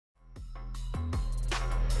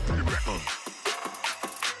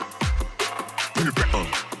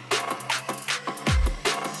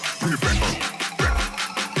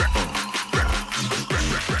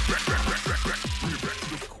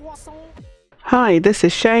Hi, this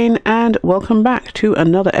is Chaynne and welcome back to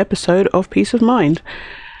another episode of Peace of Mind.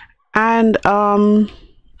 And in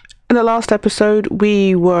the last episode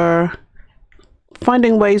we were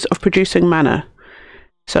finding ways of producing mana.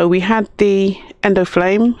 So we had the Endo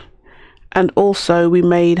Flame and also we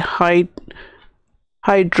made Hydrogeus.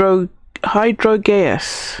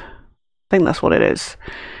 I think that's what it is.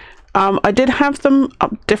 I did have them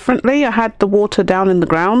up differently. I had the water down in the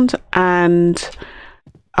ground, and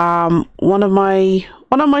one of my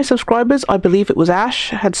subscribers, I believe it was Ash,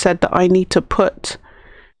 had said that I need to put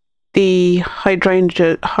the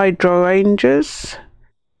hydrangeas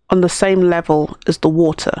on the same level as the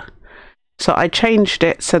water. So I changed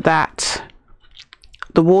it so that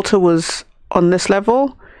the water was on this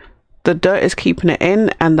level, the dirt is keeping it in,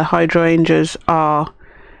 and the hydrangeas are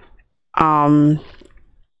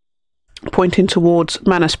pointing towards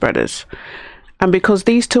mana spreaders. And because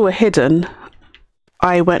these two are hidden,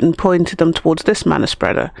 I went and pointed them towards this mana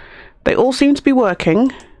spreader. They all seem to be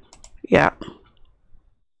working. Yeah.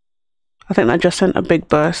 I think that just sent a big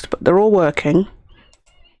burst, but they're all working.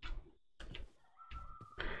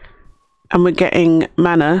 And we're getting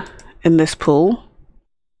mana in this pool.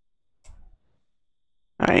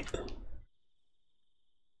 Right.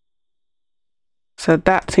 So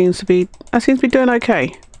that seems to be doing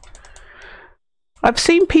okay. I've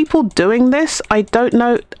seen people doing this. I don't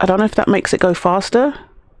know if that makes it go faster.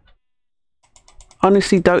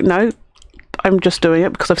 Honestly, don't know. I'm just doing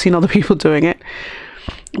it because I've seen other people doing it.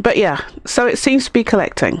 But yeah, so it seems to be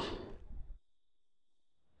collecting.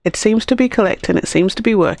 It seems to be collecting. It seems to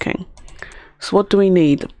be working. So what do we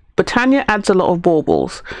need? Botania adds a lot of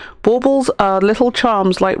baubles. Baubles are little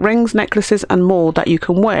charms like rings, necklaces and more that you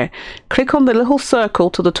can wear. Click on the little circle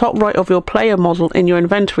to the top right of your player model in your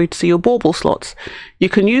inventory to see your bauble slots. You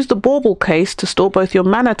can use the bauble case to store both your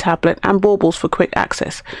mana tablet and baubles for quick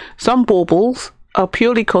access. Some baubles are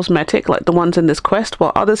purely cosmetic like the ones in this quest,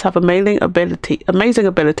 while others have amazing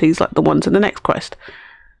abilities like the ones in the next quest.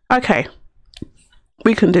 Okay,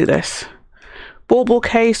 we can do this. Bauble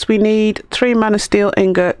case, we need 3 mana steel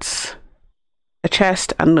ingots, a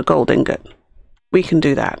chest and a gold ingot. We can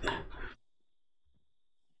do that.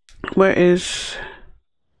 Where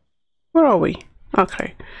are we?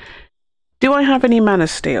 Okay. Do I have any mana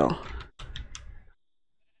steel?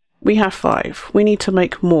 We have 5. We need to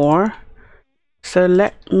make more. So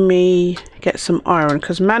let me get some iron,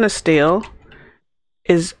 because mana steel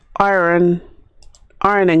is iron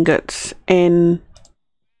ingots in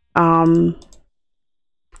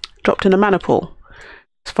dropped in a mana pool,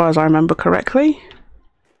 as far as I remember correctly.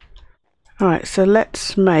 Alright, so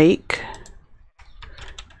let's make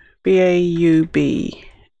B-A-U-B-L-E,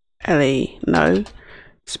 no,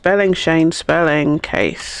 spelling Chaynne, spelling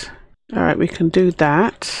case. Alright, we can do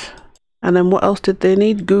that. And then what else did they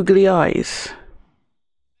need? Googly eyes.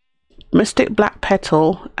 Mystic black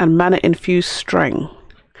petal and mana infused string.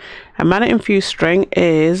 And mana infused string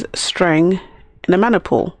is string in a mana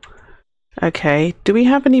pool. Okay, do we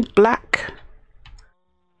have any black?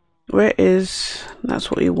 That's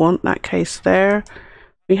what you want, that case there.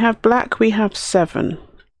 We have black, we have 7.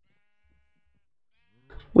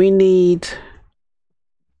 We need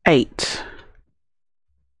 8.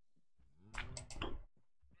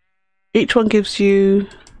 Each one gives you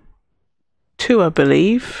 2, I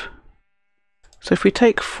believe. So if we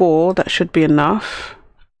take 4, that should be enough.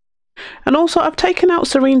 And also I've taken out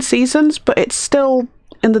Serene Seasons, but it's still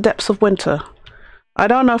in the depths of winter. I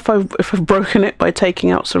don't know if I've broken it by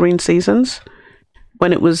taking out Serene Seasons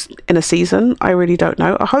when it was in a season. I really don't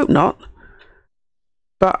know. I hope not.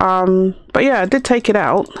 But yeah, I did take it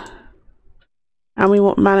out. And we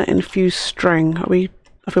want mana infused string. We're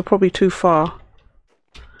probably too far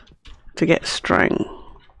to get string.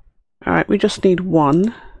 Alright, we just need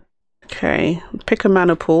 1. Okay, pick a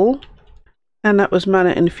mana pool. And that was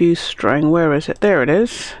mana infused string. Where is it? There it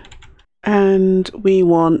is. And we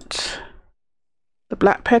want the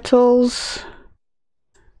black petals,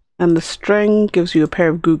 and the string gives you a pair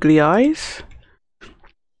of googly eyes.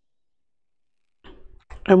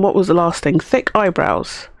 And what was the last thing? Thick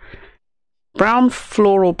eyebrows, brown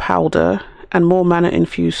floral powder, and more mana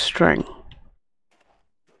infused string.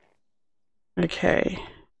 Okay.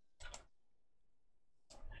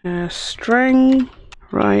 String,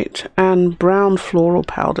 right, and brown floral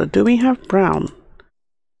powder. Do we have brown?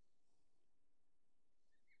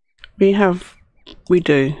 We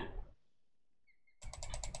do.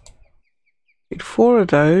 Need 4 of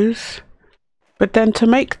those. But then to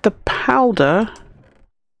make the powder,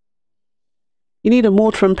 you need a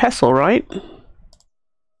mortar and pestle, right?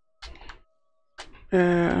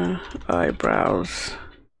 Eyebrows.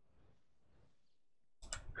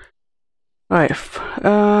 Right,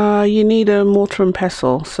 you need a mortar and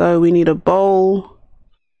pestle. So we need a bowl,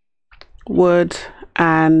 wood,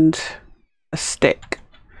 and a stick.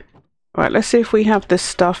 Right, let's see if we have this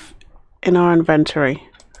stuff in our inventory.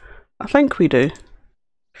 I think we do.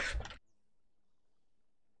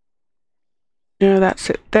 Yeah, that's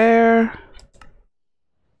it there.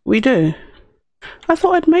 We do. I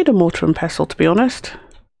thought I'd made a mortar and pestle, to be honest.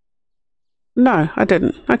 No, I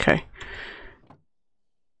didn't. Okay.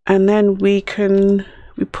 And then we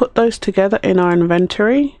put those together in our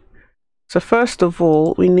inventory. So first of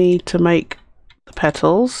all, we need to make the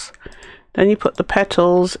petals. Then you put the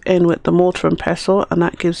petals in with the mortar and pestle, and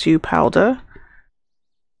that gives you powder.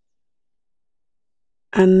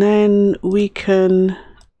 And then we can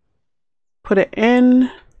put it in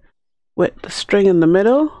with the string in the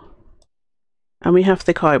middle, and we have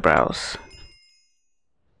thick eyebrows.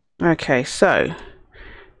 Okay, so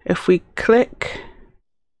if we click,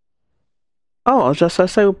 oh, just I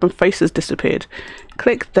say my face has disappeared.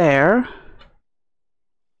 Click there.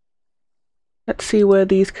 Let's see where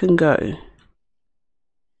these can go.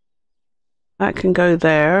 That can go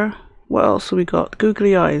there. What else have we got?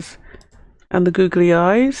 Googly eyes. And the googly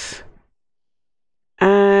eyes.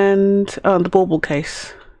 And the bauble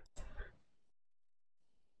case.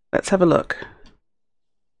 Let's have a look.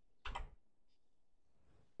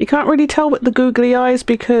 You can't really tell with the googly eyes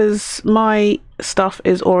because my stuff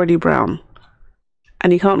is already brown.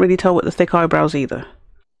 And you can't really tell with the thick eyebrows either.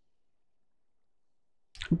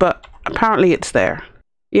 But apparently it's there.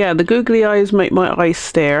 Yeah, the googly eyes make my eyes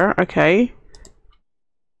stare. Okay.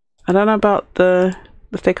 I don't know about the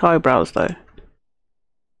thick eyebrows though.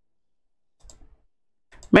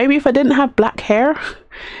 Maybe if I didn't have black hair,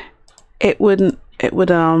 it would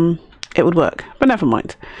work. But never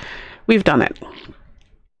mind. We've done it.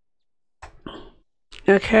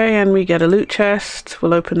 Okay, and we get a loot chest.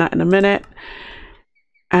 We'll open that in a minute.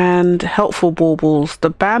 And helpful baubles. The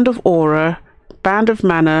Band of Aura, Band of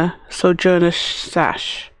Mana, Sojourner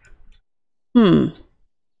Sash.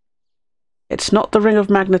 It's not the Ring of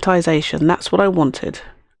Magnetization. That's what I wanted.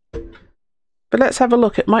 But let's have a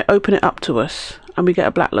look. It might open it up to us. And we get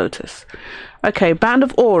a Black Lotus. Okay, Band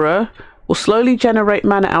of Aura will slowly generate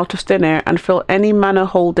mana out of thin air and fill any mana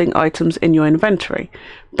holding items in your inventory.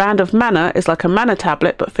 Band of Mana is like a mana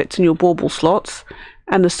tablet but fits in your bauble slots.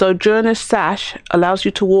 And the Sojourner Sash allows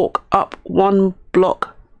you to walk up one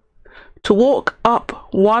block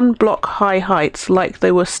high heights like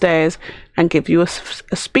they were stairs and give you a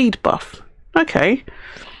speed buff. Okay,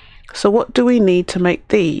 so what do we need to make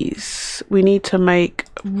these? We need to make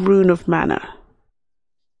Rune of Mana.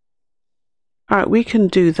 Alright, we can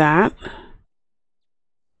do that.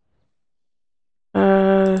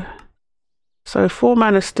 So 4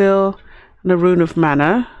 mana still and a Rune of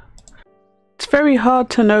Mana. It's very hard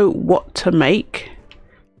to know what to make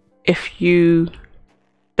if you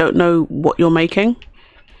don't know what you're making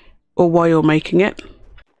or why you're making it.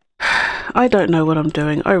 I don't know what I'm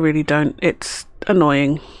doing. I really don't. It's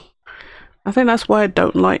annoying. I think that's why I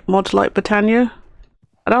don't like mods like Botania.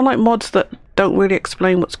 I don't like mods that don't really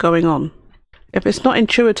explain what's going on. If it's not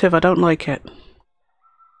intuitive, I don't like it.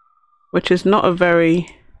 Which is not a very...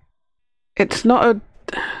 It's not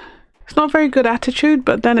a very good attitude,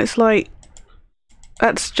 but then it's like...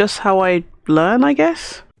 That's just how I learn, I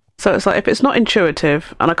guess. So it's like, if it's not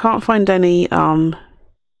intuitive, and I can't find any,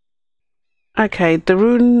 okay, the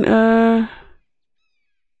rune,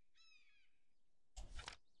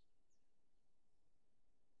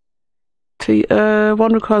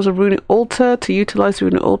 one requires a runic altar. To utilize the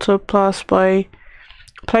runic altar, pass by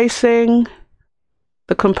placing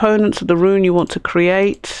the components of the rune you want to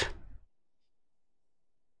create.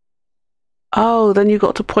 Oh, then you've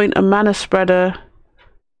got to point a mana spreader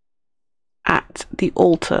at the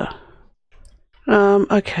altar.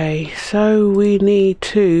 Okay, so we need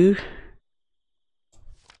to...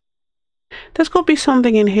 There's got to be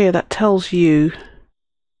something in here that tells you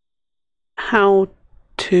how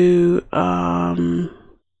to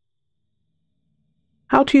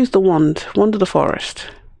use the wand of the forest.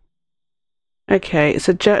 Okay, it's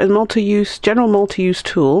a general multi-use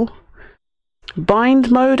tool.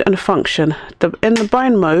 Bind mode and function. In the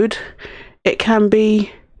bind mode, it can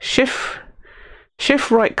be shift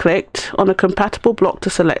right clicked on a compatible block to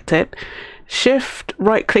select it. Shift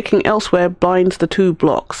right clicking elsewhere binds the two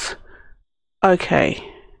blocks. Okay.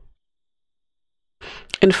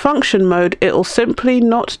 In function mode, it'll simply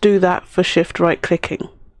not do that for shift right clicking.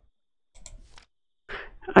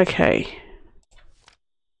 Okay.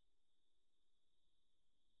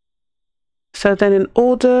 So then in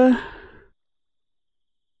order,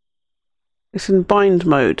 it's in bind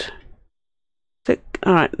mode.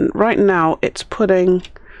 All right, right now it's putting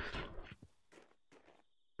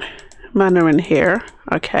mana in here.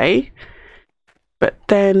 Okay. But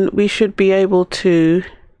then we should be able to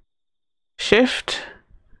shift,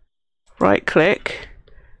 right click,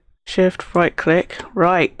 shift, right click,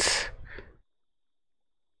 right.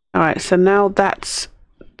 All right, so now that's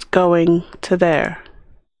going to there.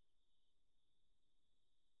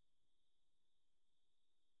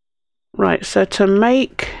 Right, so to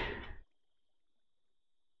make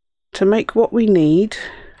what we need,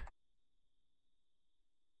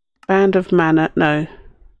 band of mana, no.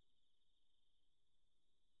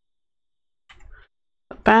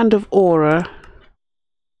 Band of aura,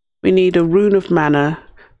 we need a rune of mana,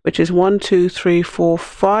 which is 1, 2, 3, 4,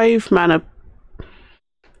 5 mana,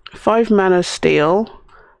 5 mana steel,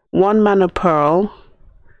 1 mana pearl,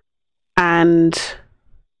 and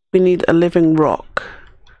we need a living rock,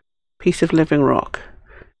 piece of living rock.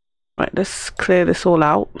 Right, let's clear this all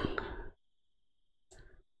out.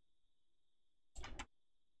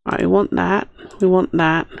 Right, we want that,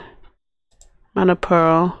 mana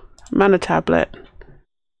pearl, mana tablet.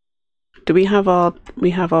 Do we have our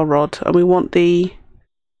rod, and we want the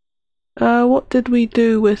what did we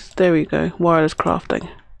do with, there we go, wireless crafting.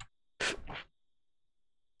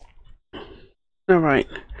 All right,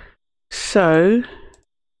 so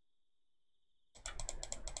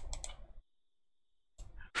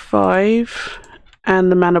 5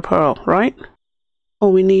 and the mana pearl, right? Oh,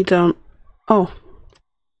 we need oh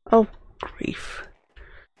grief,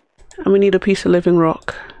 and we need a piece of living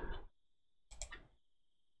rock.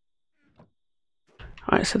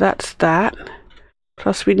 All right, so that's that.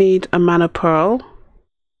 Plus we need a mana pearl.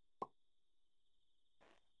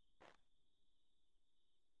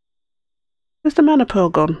 Where's the mana pearl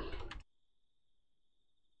gone?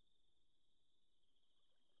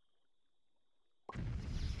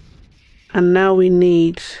 And now we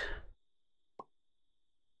need...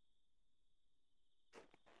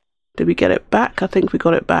 Did we get it back? I think we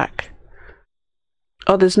got it back.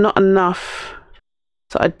 Oh, there's not enough.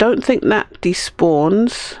 So I don't think that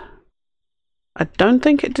despawns. I don't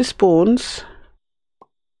think it despawns.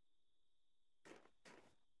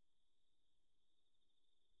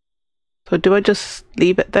 So do I just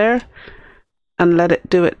leave it there and let it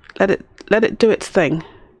do it? Let it do its thing.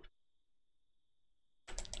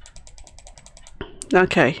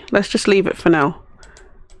 Okay, let's just leave it for now.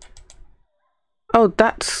 Oh,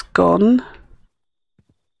 that's gone.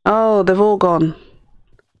 Oh, they've all gone.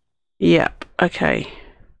 Yep, okay.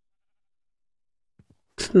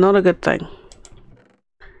 It's not a good thing.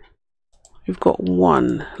 We've got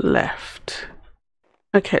 1 left.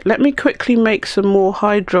 Okay, let me quickly make some more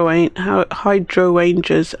hydrangeas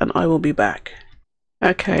and I will be back.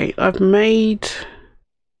 Okay, I've made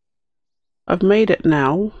it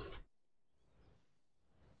now.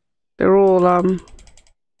 They're all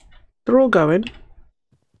going.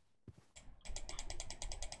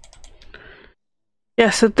 Yeah,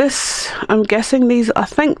 so this, I'm guessing these, I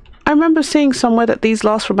remember seeing somewhere that these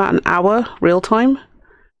last for about an hour real time.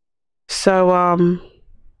 So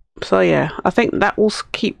so yeah, I think that will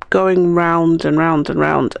keep going round and round and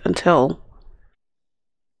round until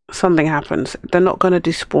something happens. They're not going to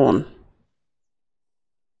despawn.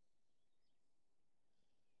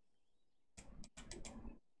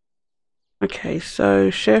 Okay, so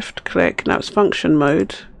shift click, now it's function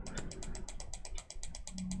mode.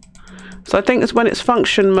 So I think it's when it's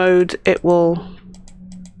function mode it will,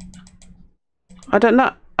 I don't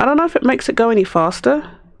know if it makes it go any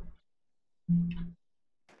faster.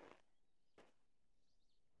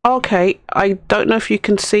 Okay, I don't know if you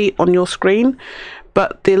can see on your screen,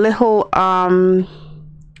 but the little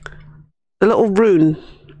rune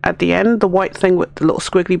at the end, the white thing with the little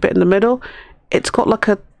squiggly bit in the middle, it's got like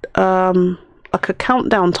a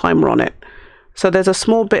countdown timer on it. So there's a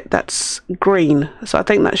small bit that's green. So I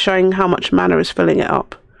think that's showing how much mana is filling it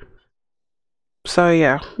up. So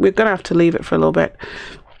yeah, we're gonna have to leave it for a little bit.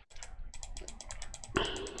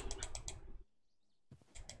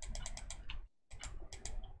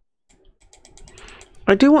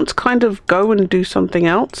 I do want to kind of go and do something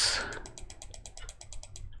else,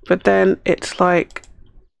 but then it's like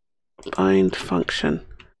bind function.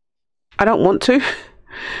 I don't want to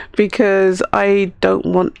because I don't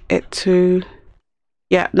want it to.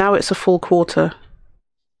 Yeah, now it's a full quarter.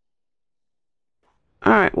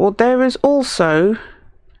 All right, well there is also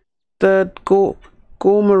the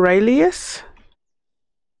Gormoralius.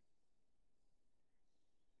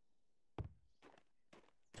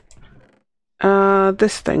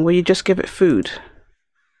 This thing where you just give it food.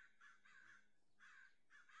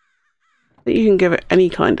 You can give it any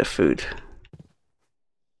kind of food.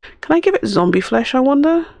 Can I give it zombie flesh, I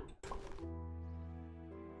wonder?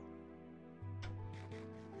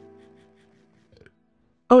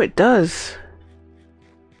 Oh, it does.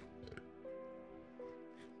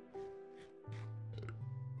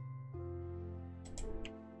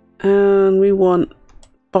 And we want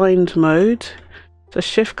bind mode. So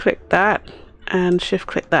shift click that and shift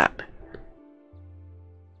click that.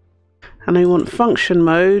 And I want function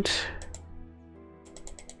mode.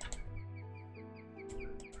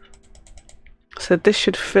 So this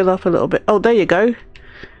should fill up a little bit. Oh, there you go.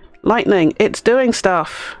 Lightning, it's doing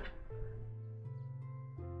stuff.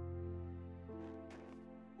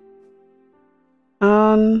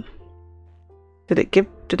 Did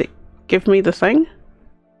it give me the thing?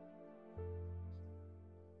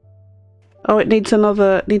 Oh, it needs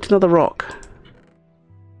another rock.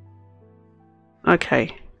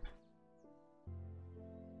 Okay.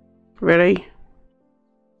 Really?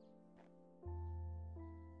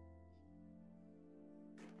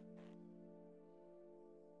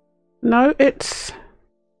 No, it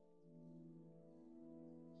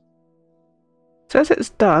says it's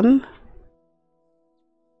done.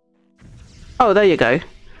 Oh, there you go.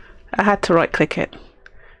 I had to right click it.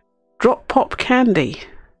 Drop pop candy.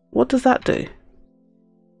 What does that do?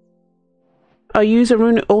 I use a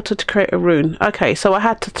runic altar to create a rune. Okay, so I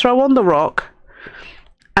had to throw on the rock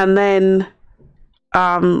and then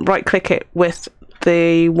right click it with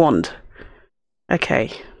the wand.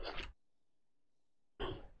 Okay.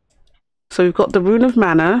 So we've got the rune of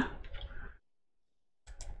mana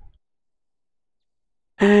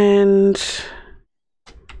and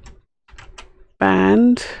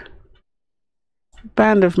band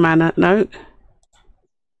of mana, no,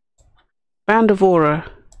 band of aura,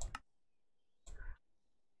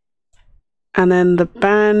 and then the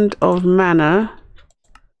band of mana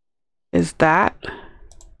is that.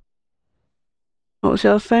 What was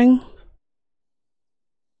the other thing?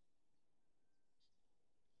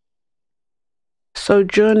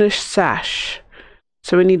 Sojourner's sash.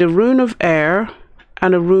 So we need a rune of air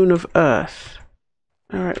and a rune of earth.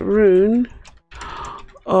 All right, rune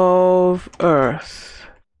of earth.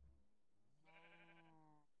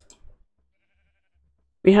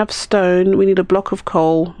 We have stone. We need a block of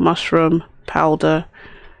coal, mushroom, powder,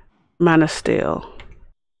 mana steel.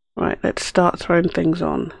 Right, let's start throwing things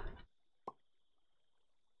on.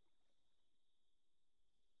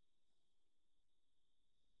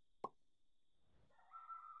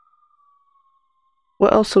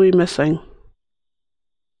 What else are we missing?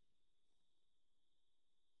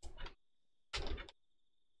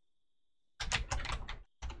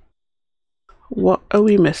 What are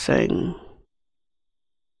we missing?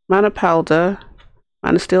 Mana powder,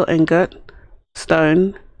 mana steel ingot,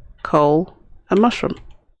 stone, coal, and mushroom.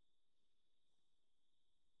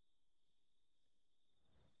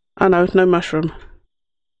 Oh no, no mushroom.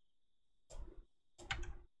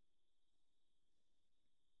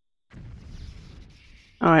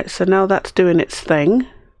 Alright, so now that's doing its thing.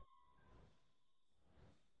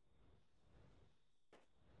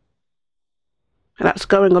 And that's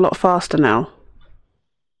going a lot faster now.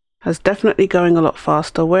 That's definitely going a lot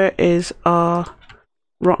faster. Where is our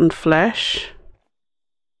rotten flesh?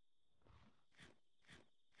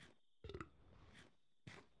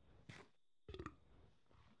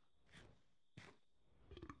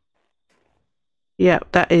 Yeah,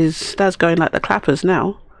 that's going like the clappers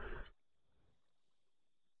now.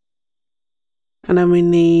 And then we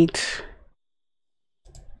need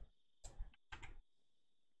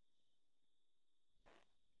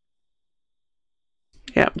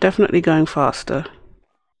yep, definitely going faster.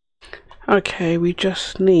 Okay, we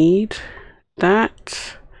just need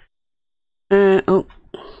that. Oh.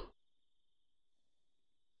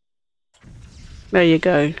 There you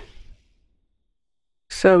go.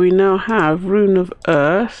 So we now have rune of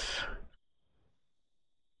earth.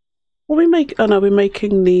 What we make? Oh no, we're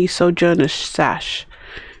making the sojourner's sash.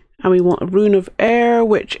 And we want a rune of air,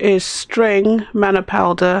 which is string, mana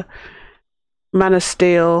powder, mana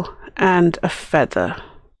steel, and a feather.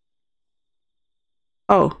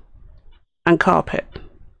 Oh, and carpet.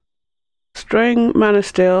 String, mana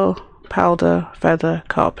steel, powder, feather,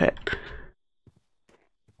 carpet.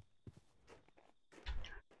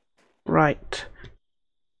 Right.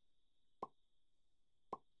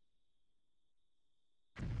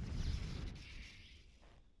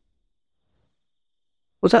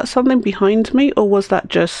 Was that something behind me, or was that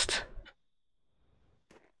just...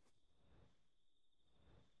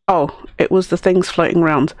 Oh, it was the things floating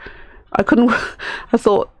around. I couldn't... I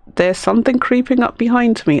thought, there's something creeping up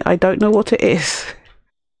behind me. I don't know what it is.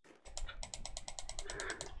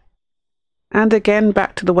 And again,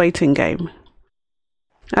 back to the waiting game.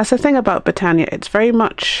 That's the thing about Botania. It's very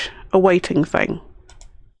much a waiting thing.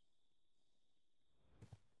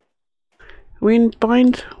 Are we in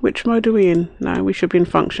bind? Which mode are we in? No, we should be in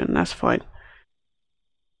function. That's fine.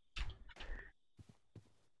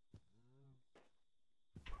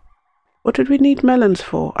 What did we need melons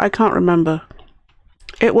for? I can't remember.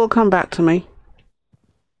 It will come back to me.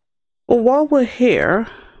 Well, while we're here,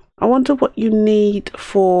 I wonder what you need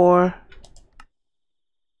for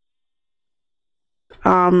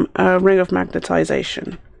a ring of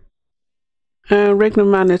magnetization. Ring of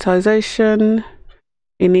magnetization.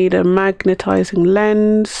 You need a magnetizing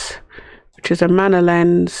lens, which is a mana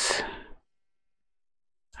lens.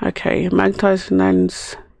 Okay, magnetizing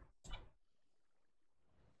lens.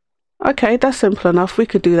 Okay, that's simple enough. We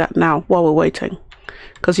could do that now while we're waiting.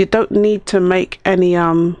 Because you don't need to make any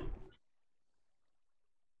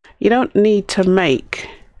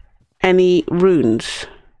runes.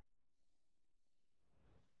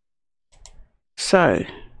 So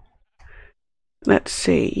let's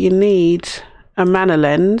see, you need a mana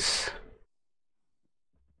lens,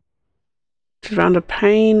 which is around a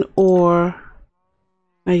pane, or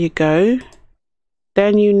there you go.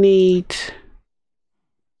 Then you need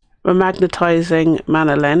a magnetizing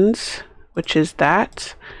mana lens, which is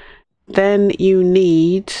that. Then you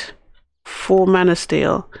need 4 mana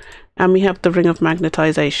steel, and we have the ring of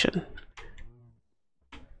magnetization.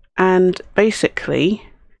 And basically,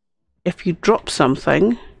 if you drop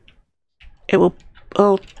something, it will,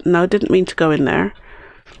 oh no, didn't mean to go in there.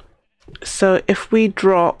 So if we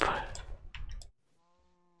drop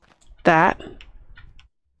that,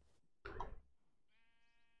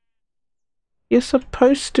 you're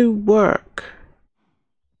supposed to work.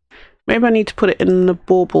 Maybe I need to put it in the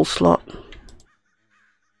bauble slot.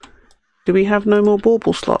 Do we have no more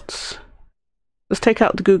bauble slots? Let's take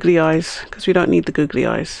out the googly eyes, because we don't need the googly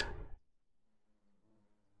eyes.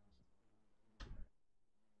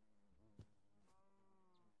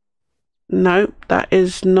 No, that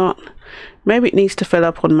is not. Maybe it needs to fill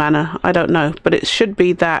up on mana. I don't know, but it should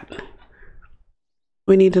be that.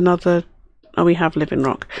 We need another. Oh, we have living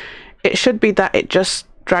rock. It should be that it just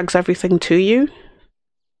drags everything to you.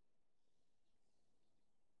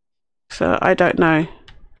 So I don't know.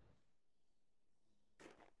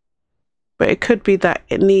 But it could be that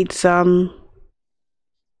it needs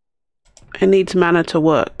mana to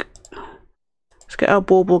work. Let's get our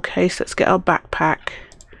bauble case, let's get our backpack.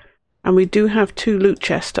 And we do have 2 loot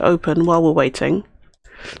chests to open while we're waiting.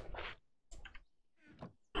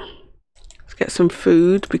 Let's get some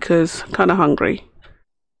food because I'm kind of hungry.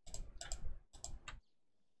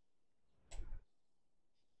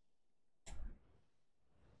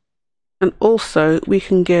 And also we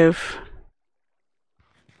can give...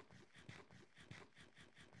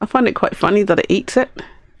 I find it quite funny that it eats it.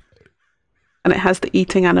 And it has the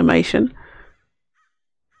eating animation.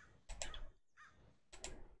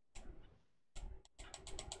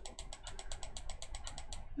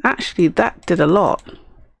 Actually, that did a lot.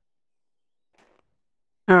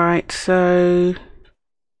 Alright, so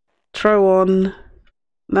throw on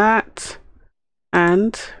that,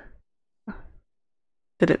 and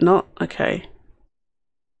did it not? Okay.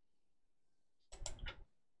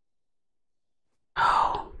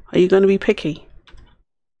 Oh, are you going to be picky?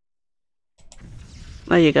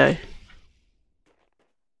 There you go.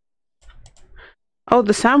 Oh,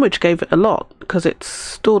 the sandwich gave it a lot because it's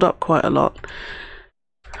stored up quite a lot.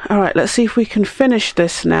 Alright, let's see if we can finish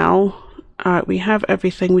this now. Alright, we have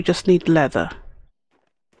everything, we just need leather.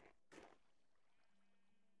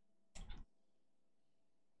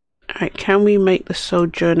 Alright, can we make the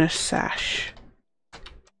Sojourner sash?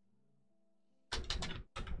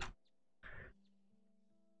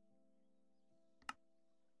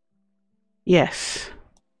 Yes.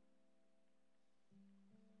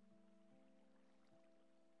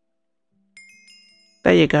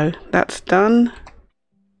 There you go, that's done.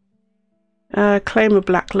 Claim a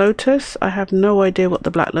Black Lotus. I have no idea what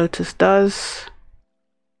the Black Lotus does.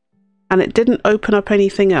 And it didn't open up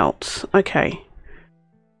anything else. Okay.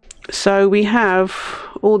 So we have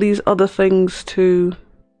all these other things to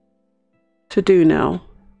do now.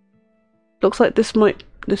 Looks like this might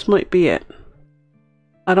be it.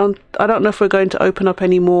 I don't know if we're going to open up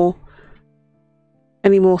any more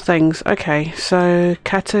things. Okay, so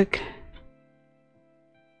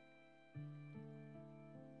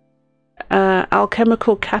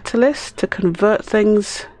alchemical catalyst to convert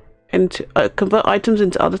things into convert items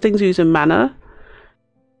into other things using mana.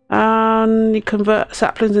 You convert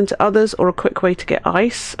saplings into others, or a quick way to get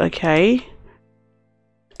ice. Okay.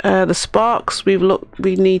 The sparks, we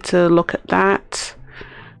need to look at that.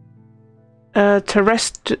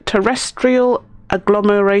 Terrestrial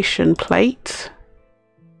agglomeration plate,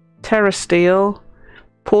 terrasteel,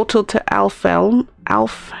 portal to Alfhelm,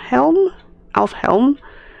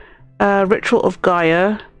 ritual of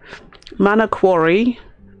Gaia, mana quarry,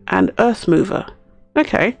 and earth mover.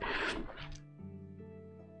 Okay.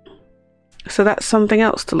 So that's something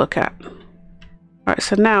else to look at. Alright,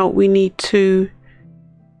 so now we need to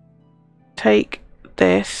take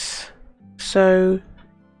this. So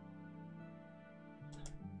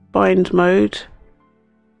bind mode.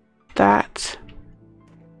 That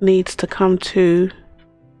needs to come to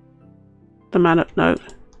the mana note.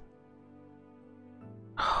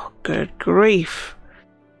 Oh, good grief.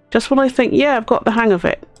 Just when I think, yeah, I've got the hang of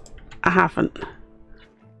it, I haven't.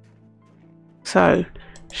 So,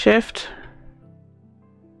 shift,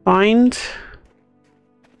 bind,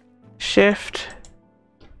 shift.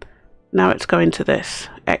 Now it's going to this.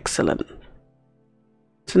 Excellent.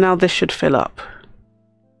 So now this should fill up.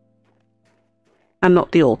 And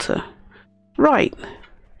not the altar. Right.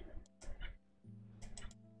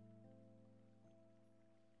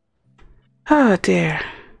 Oh dear.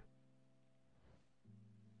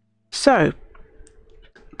 So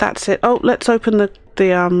that's it. Oh, let's open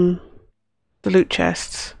the loot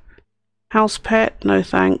chests. House pet, no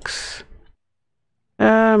thanks.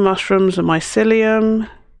 Mushrooms and mycelium.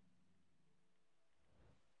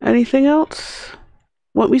 Anything else?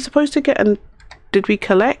 Weren't we supposed to get, and did we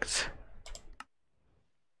collect?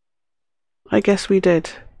 I guess we did.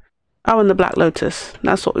 Oh, and the Black Lotus.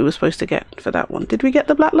 That's what we were supposed to get for that one. Did we get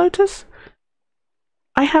the Black Lotus?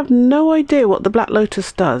 I have no idea what the Black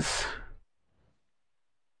Lotus does.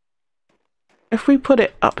 If we put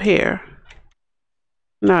it up here...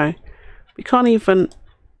 No. We can't even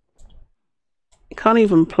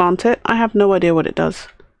plant it. I have no idea what it does.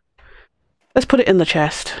 Let's put it in the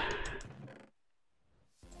chest.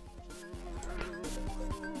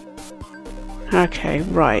 Okay,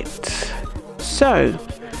 right. So,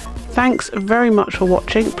 thanks very much for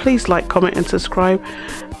watching. Please like, comment and subscribe.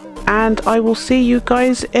 And I will see you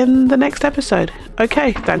guys in the next episode.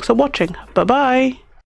 Okay, thanks for watching. Bye-bye.